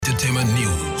entertainment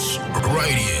news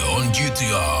right here on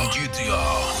GTR.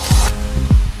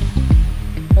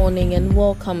 Morning and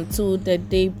welcome to the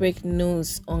Daybreak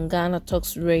News on Ghana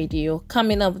Talks Radio.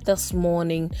 Coming up this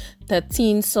morning,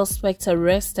 13 suspects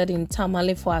arrested in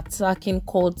Tamale for attacking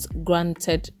courts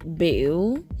granted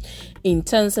bail.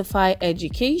 Intensify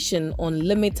education on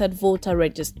limited voter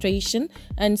registration,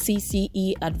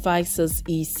 NCCE advises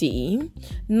EC.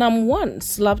 NAM1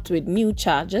 slapped with new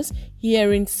charges,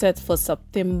 hearing set for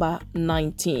September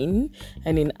 19.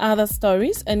 And in other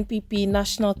stories, NPP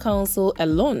National Council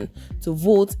alone to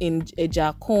vote in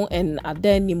Ejakon and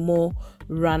Adenimo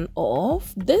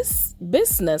runoff. This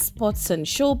business, sports and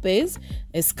showbiz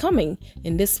is coming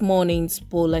in this morning's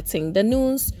bulletin. The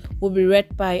news will be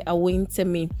read by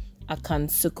Awintemi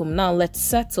Akansukum. Now let's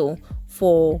settle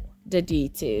for the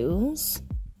details.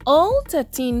 All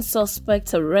 13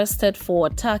 suspects arrested for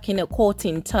attacking a court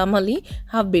in Tamale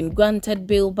have been granted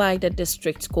bail by the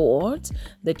district court.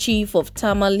 The chief of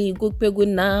Tamale,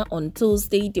 Gukpeguna, on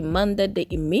Tuesday demanded the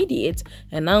immediate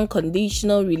and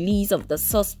unconditional release of the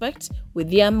suspects with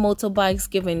their motorbikes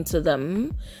given to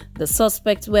them. The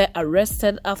suspects were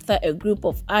arrested after a group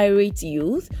of irate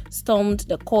youth stormed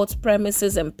the court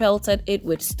premises and pelted it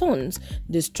with stones,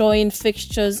 destroying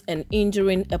fixtures and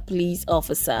injuring a police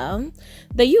officer.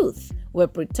 The youth were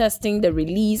protesting the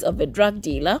release of a drug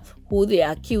dealer who they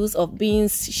accused of being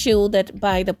shielded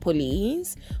by the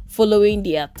police. Following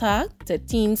the attack,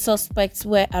 13 suspects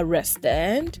were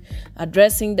arrested.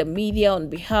 Addressing the media on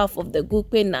behalf of the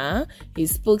Gupena,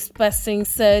 his spokesperson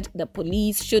said the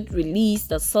police should release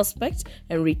the suspects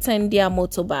and return their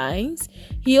motorbikes.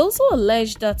 He also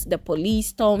alleged that the police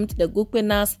stormed the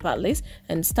Gupena's palace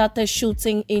and started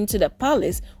shooting into the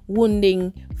palace,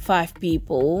 wounding 5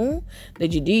 people. The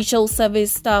Judicial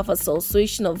Service Staff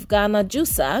Association of Ghana,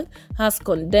 JUSAG, has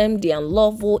condemned the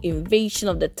unlawful invasion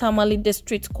of the Tamale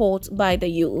District Court by the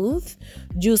youth.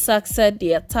 JUSAG said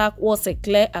the attack was a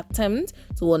clear attempt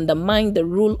to undermine the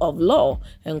rule of law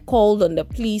and called on the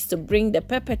police to bring the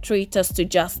perpetrators to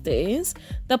justice.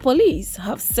 The police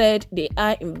have said they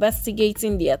are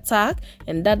investigating the attack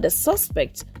and that the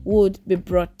suspect would be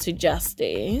brought to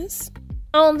justice.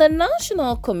 The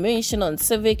National Commission on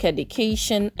Civic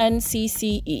Education,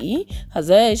 NCCE, has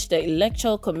urged the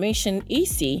Electoral Commission,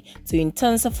 EC, to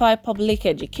intensify public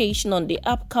education on the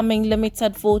upcoming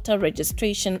limited voter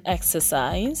registration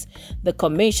exercise. The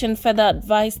Commission further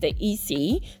advised the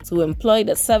EC to employ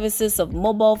the services of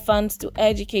mobile vans to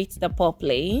educate the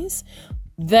populace.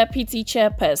 Deputy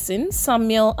Chairperson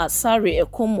Samuel Asari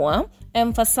Ekumwa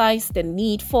emphasized the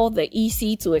need for the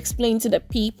EC to explain to the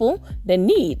people the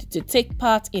need to take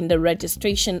part in the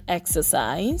registration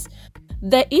exercise.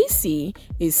 The EC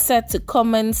is set to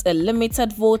commence a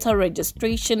limited voter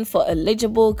registration for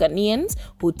eligible Ghanaians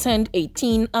who turned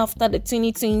 18 after the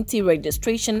 2020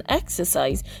 registration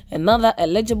exercise and other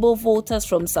eligible voters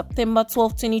from September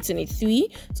 12, 2023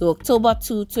 to October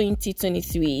 2,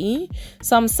 2023.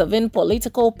 Some 7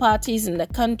 political parties in the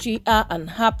country are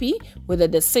unhappy with the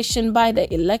decision by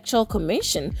the Electoral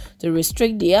Commission to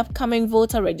restrict the upcoming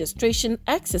voter registration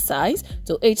exercise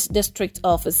to 8 district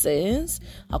offices.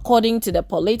 According to the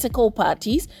political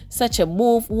parties, such a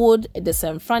move would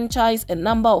disenfranchise a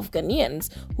number of Ghanaians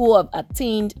who have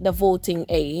attained the voting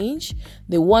age.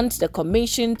 They want the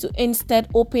commission to instead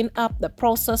open up the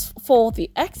process for the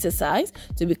exercise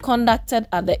to be conducted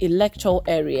at the electoral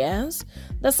areas.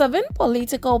 The 7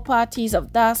 political parties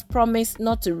have thus promised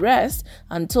not to rest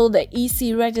until the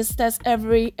EC registers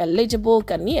every eligible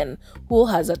Ghanaian who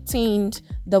has attained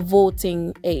the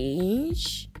voting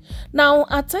age. Now,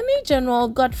 Attorney General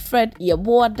Godfred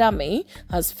Yeboah-Dame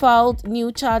has filed new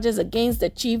charges against the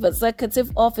Chief Executive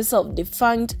Officer of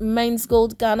defunct Men's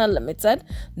Gold Ghana Limited,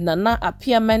 Nana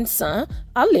Appiah-Mensah,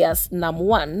 alias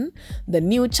NAM1. The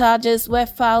new charges were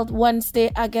filed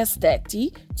Wednesday, August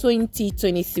 30,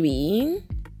 2023.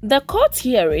 The court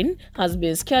hearing has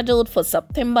been scheduled for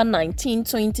September 19,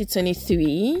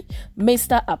 2023.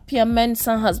 Mr.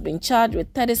 Appiah-Mensah has been charged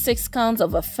with 36 counts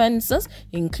of offences,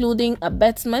 including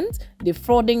abetment,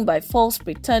 defrauding by false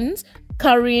pretense,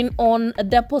 carrying on a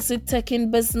deposit-taking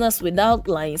business without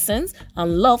license,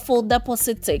 unlawful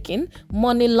deposit-taking,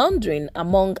 money laundering,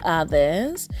 among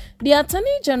others. The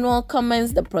Attorney General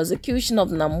commenced the prosecution of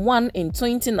NAM1 in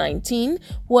 2019,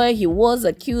 where he was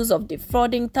accused of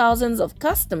defrauding thousands of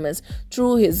customers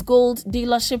through his gold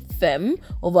dealership firm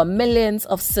over millions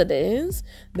of cedis.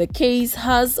 The case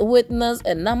has witnessed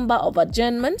a number of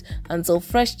adjournments until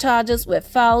fresh charges were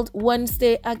filed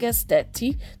Wednesday, August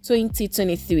 30,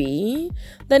 2023.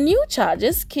 The new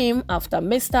charges came after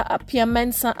Mr. Appiah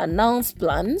Mensah announced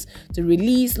plans to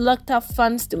release locked-up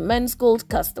funds to Men's Gold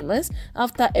customers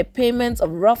after a payment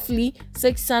of roughly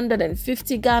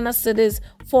 650 Ghana cedis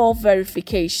for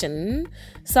verification.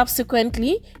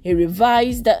 Subsequently, he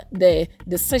revised the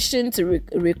decision to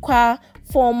require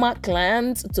former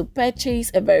clients to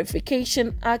purchase a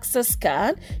verification access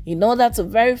card in order to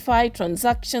verify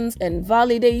transactions and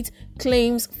validate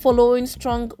claims following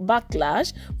strong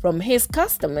backlash from his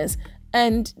customers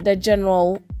and the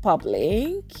general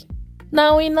public.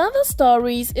 Now, in other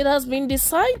stories, it has been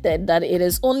decided that it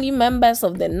is only members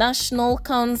of the National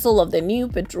Council of the New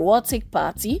Patriotic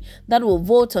Party that will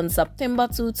vote on September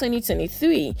 2,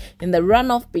 2023 in the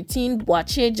runoff between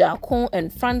Boakye Jakon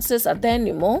and Francis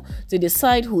Adenimo to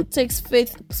decide who takes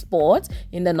fifth spot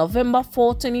in the November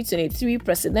 4, 2023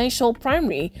 presidential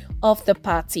primary of the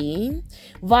party.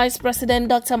 Vice President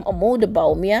Dr. Omodo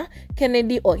Bawumia,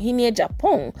 Kennedy Ohinie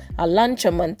Japon, Alan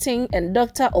Chamanting, and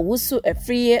Dr. Owusu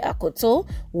Efriye Akoto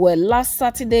were last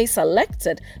Saturday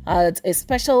selected at a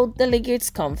special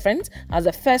delegates conference as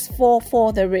the first four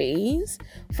for the race.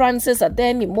 Francis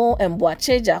Adenimo and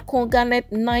Boakye Jakon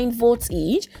garnered 9 votes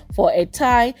each for a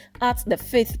tie at the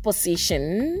 5th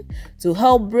position. To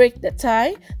help break the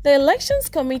tie, the Elections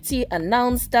Committee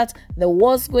announced that there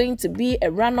was going to be a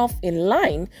runoff in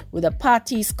line with the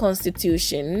party's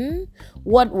constitution.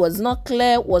 What was not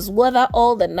clear was whether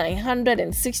all the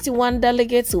 961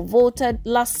 delegates who voted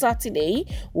last Saturday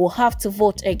will have to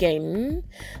vote again.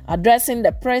 Addressing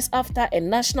the press after a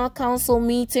National Council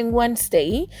meeting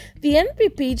Wednesday, the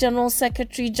NPP General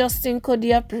Secretary Justin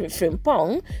Kodia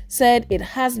Frimpong said it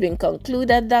has been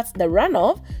concluded that the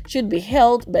runoff should be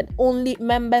held, but only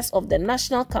members of the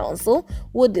National Council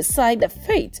would decide the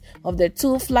fate of the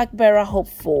 2 flag-bearer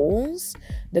hopefuls.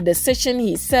 The decision,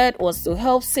 he said, was to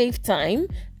help save time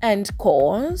and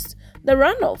cost. The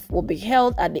runoff will be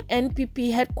held at the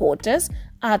NPP headquarters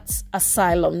at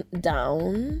Asylum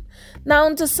Down. Now,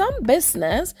 into some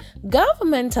business,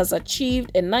 government has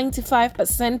achieved a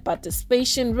 95%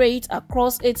 participation rate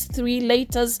across its 3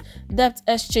 latest debt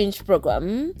exchange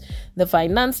program. The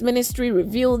Finance Ministry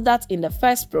revealed that in the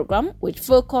first program, which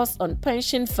focused on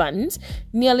pension funds,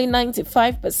 nearly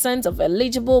 95% of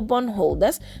eligible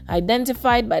bondholders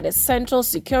identified by the Central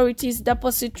Securities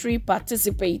Depository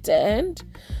participated.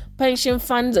 Pension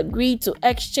funds agreed to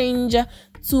exchange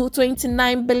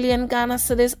 29 billion Ghana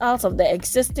cedis out of the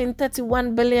existing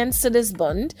 31 billion cedis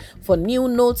bond for new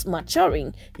notes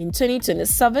maturing in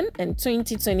 2027 and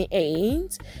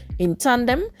 2028. In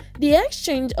tandem, the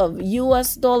exchange of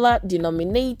US dollar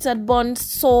denominated bonds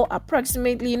saw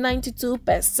approximately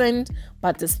 92%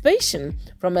 participation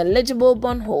from eligible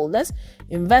bondholders.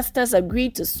 Investors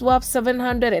agreed to swap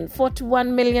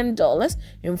 $741 million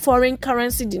in foreign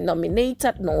currency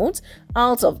denominated notes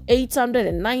out of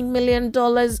 $809 million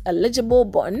eligible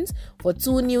bonds for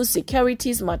 2 new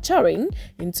securities maturing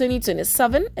in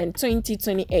 2027 and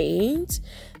 2028.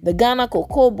 The Ghana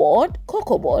Cocoa Board,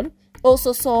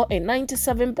 also saw a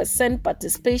 97%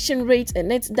 participation rate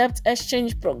in its debt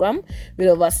exchange program, with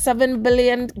over 7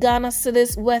 billion Ghana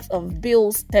cedis worth of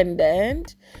bills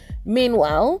tendered.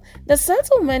 Meanwhile, the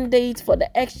settlement date for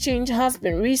the exchange has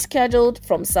been rescheduled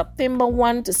from September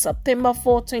 1 to September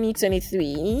 4,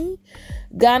 2023.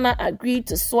 Ghana agreed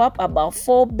to swap about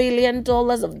 $4 billion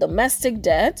of domestic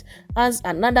debt as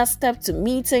another step to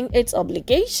meeting its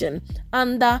obligation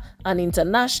under an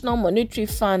International Monetary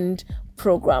Fund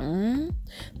program.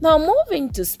 Now, moving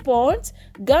to sports,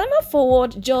 Ghana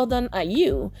forward Jordan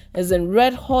Ayew is in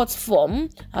red-hot form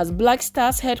as Black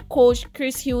Stars head coach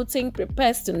Chris Hilton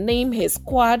prepares to name his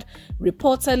squad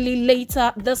reportedly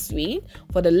later this week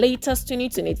for the latest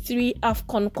 2023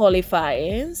 AFCON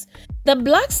qualifiers. The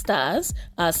Black Stars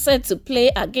are set to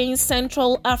play against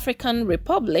Central African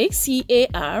Republic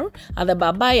 (CAR) at the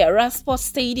Baba Yara Sports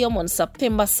Stadium on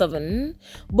September 7.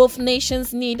 Both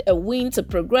nations need a win to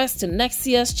progress to next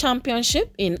year's championship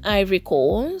in Ivory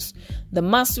Coast. The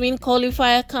must-win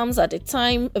qualifier comes at a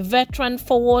time veteran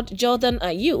forward Jordan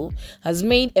Ayew has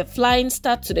made a flying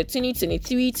start to the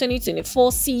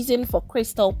 2023-2024 season for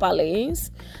Crystal Palace.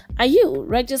 Ayew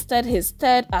registered his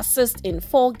 3rd assist in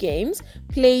 4 games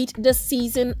played this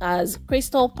season as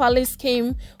Crystal Palace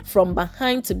came from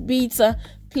behind to beat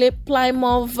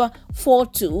Plymouth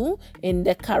 4-2 in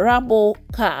the Carabao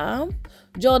Cup.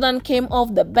 Jordan came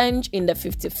off the bench in the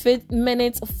 55th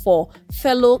minute for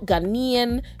fellow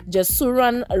Ghanaian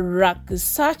Jesuran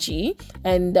Raksachi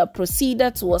and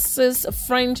proceeded to assist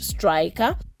French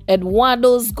striker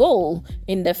Eduardo's goal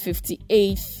in the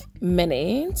 58th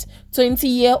minute.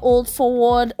 20-year-old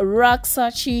forward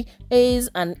Raksachi is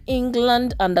an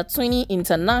England under-20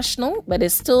 international, but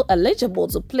is still eligible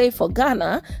to play for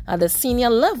Ghana at the senior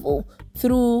level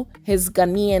through his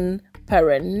Ghanaian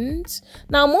parents.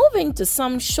 Now, moving to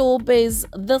some showbiz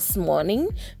this morning,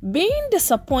 being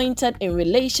disappointed in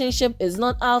relationship is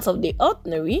not out of the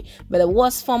ordinary, but the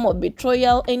worst form of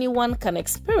betrayal anyone can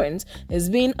experience is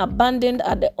being abandoned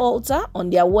at the altar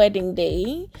on their wedding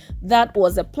day. That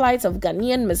was the plight of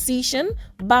Ghanaian musician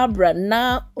Barbara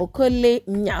Na Okole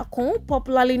Nyako,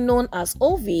 popularly known as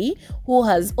Ovi, who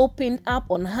has opened up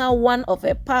on how one of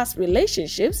her past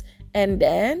relationships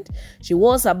ended. She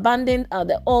was abandoned at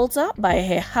the altar by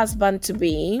her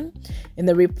husband-to-be. In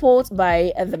the report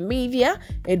by the media,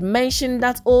 it mentioned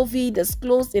that Ovi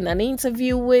disclosed in an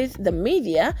interview with the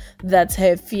media that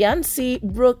her fiancé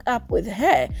broke up with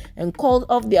her and called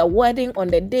off their wedding on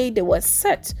the day they were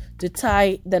set to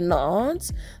tie the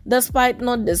knots. Despite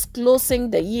not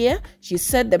disclosing the year, she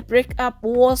said the breakup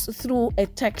was through a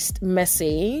text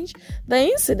message. The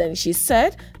incident, she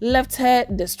said, left her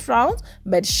distraught,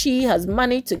 but she has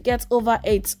managed to get over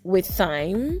it with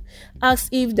time. Asked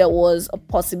if there was a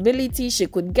possibility she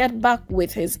could get back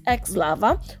with his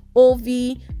ex-lover,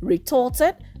 Ovi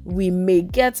retorted, "We may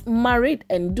get married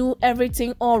and do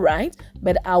everything all right,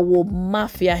 but I will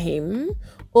mafia him."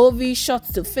 Ovi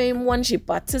shot to fame when she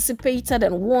participated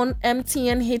and won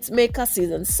MTN Hitmaker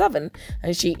Season 7,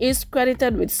 and she is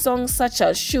credited with songs such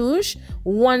as Shush,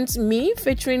 Want Me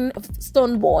featuring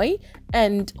Stonebwoy,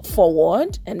 and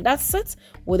Forward. And that's it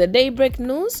with the Daybreak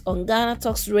News on Ghana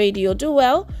Talks Radio. Do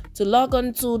well to log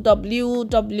on to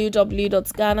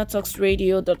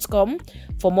www.GhanaTalksRadio.com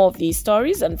for more of these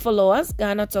stories and follow us,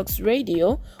 Ghana Talks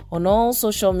Radio, on all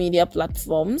social media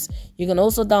platforms. You can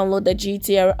also download the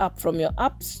GTR app from your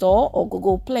App Store or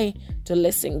Google Play to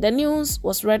listen. The news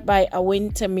was read by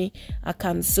Awentemi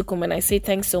Akansukum, and I say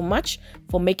thanks so much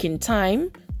for making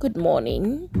time. Good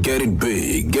morning. Get it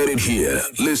big, get it here.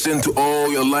 Listen to all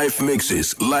your live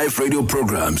mixes, live radio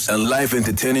programs, and live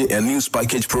entertaining and news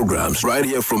package programs right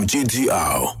here from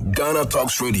GTR, Ghana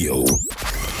Talks Radio.